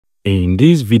In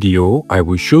this video, I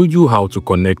will show you how to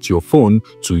connect your phone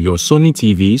to your Sony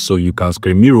TV so you can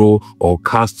screen mirror or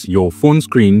cast your phone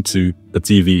screen to the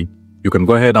TV. You can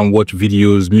go ahead and watch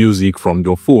videos, music from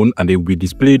your phone and they will be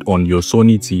displayed on your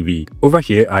Sony TV. Over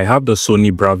here, I have the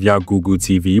Sony Bravia Google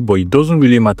TV, but it doesn't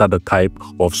really matter the type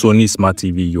of Sony Smart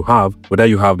TV you have, whether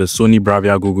you have the Sony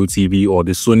Bravia Google TV or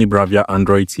the Sony Bravia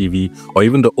Android TV or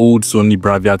even the old Sony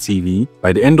Bravia TV.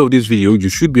 By the end of this video, you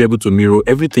should be able to mirror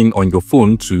everything on your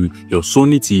phone to your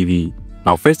Sony TV.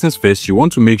 Now, first things first, you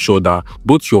want to make sure that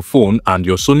both your phone and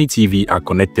your Sony TV are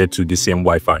connected to the same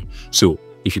Wi-Fi. So,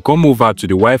 if you come over to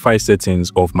the Wi-Fi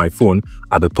settings of my phone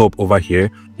at the top over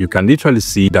here, you can literally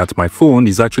see that my phone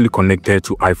is actually connected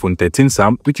to iPhone 13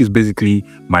 Sam, which is basically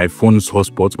my phone's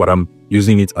hotspot, but I'm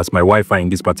using it as my Wi-Fi in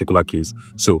this particular case.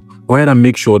 So go ahead and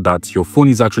make sure that your phone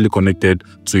is actually connected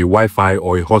to a Wi-Fi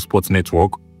or a hotspot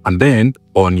network. And then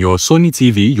on your Sony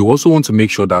TV, you also want to make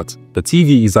sure that the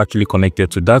TV is actually connected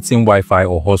to that same Wi-Fi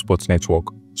or hotspot network.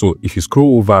 So if you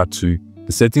scroll over to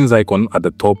the settings icon at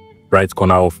the top right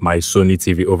corner of my Sony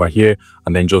TV over here,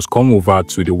 and then just come over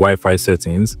to the Wi-Fi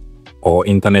settings or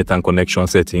internet and connection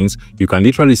settings, you can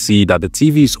literally see that the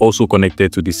TV is also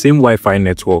connected to the same Wi-Fi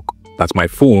network that my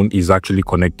phone is actually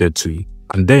connected to.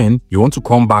 And then you want to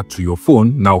come back to your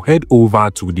phone. Now head over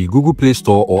to the Google Play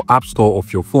Store or App Store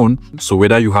of your phone. So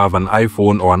whether you have an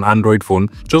iPhone or an Android phone,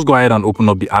 just go ahead and open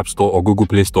up the App Store or Google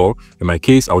Play Store. In my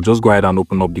case, I'll just go ahead and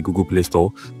open up the Google Play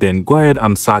Store. Then go ahead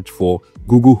and search for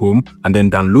Google Home and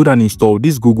then download and install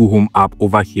this Google Home app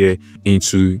over here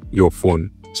into your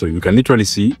phone. So you can literally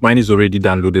see mine is already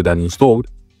downloaded and installed.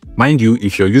 Mind you,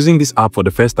 if you're using this app for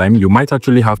the first time, you might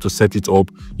actually have to set it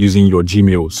up using your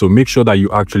Gmail. So make sure that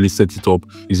you actually set it up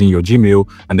using your Gmail.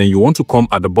 And then you want to come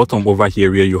at the bottom over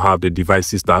here where you have the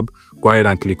devices tab. Go ahead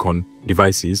and click on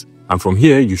devices. And from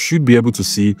here, you should be able to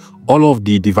see all of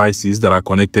the devices that are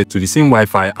connected to the same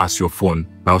Wi-Fi as your phone.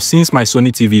 Now, since my Sony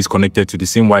TV is connected to the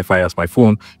same Wi-Fi as my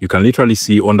phone, you can literally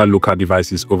see under local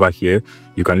devices over here,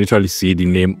 you can literally see the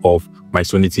name of my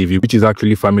Sony TV, which is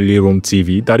actually Family Room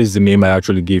TV. That is the name I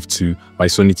actually gave to my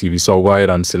Sony TV. So I'll go ahead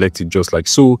and select it just like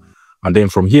so. And then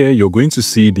from here, you're going to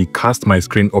see the cast my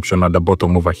screen option at the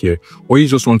bottom over here. All you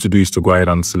just want to do is to go ahead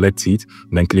and select it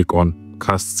and then click on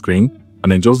cast screen.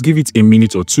 And then just give it a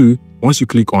minute or two. Once you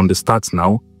click on the start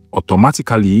now,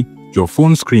 automatically your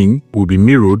phone screen will be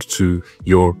mirrored to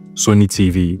your Sony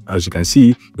TV. As you can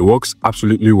see, it works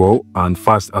absolutely well and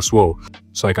fast as well.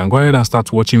 So I can go ahead and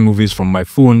start watching movies from my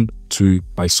phone to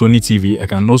my Sony TV. I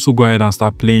can also go ahead and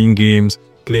start playing games,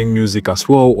 playing music as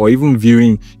well, or even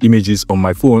viewing images on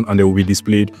my phone and they will be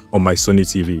displayed on my Sony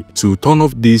TV. To turn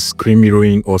off this screen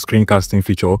mirroring or screencasting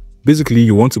feature, basically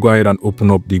you want to go ahead and open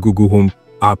up the Google Home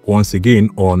app once again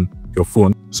on your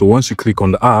phone. So once you click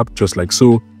on the app, just like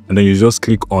so, and then you just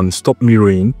click on stop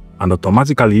mirroring, and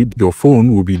automatically your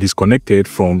phone will be disconnected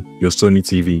from your Sony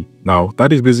TV. Now,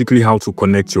 that is basically how to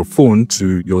connect your phone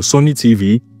to your Sony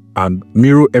TV and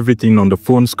mirror everything on the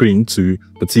phone screen to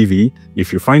the TV.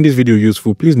 If you find this video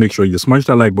useful, please make sure you smash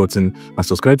that like button and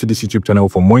subscribe to this YouTube channel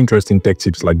for more interesting tech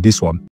tips like this one.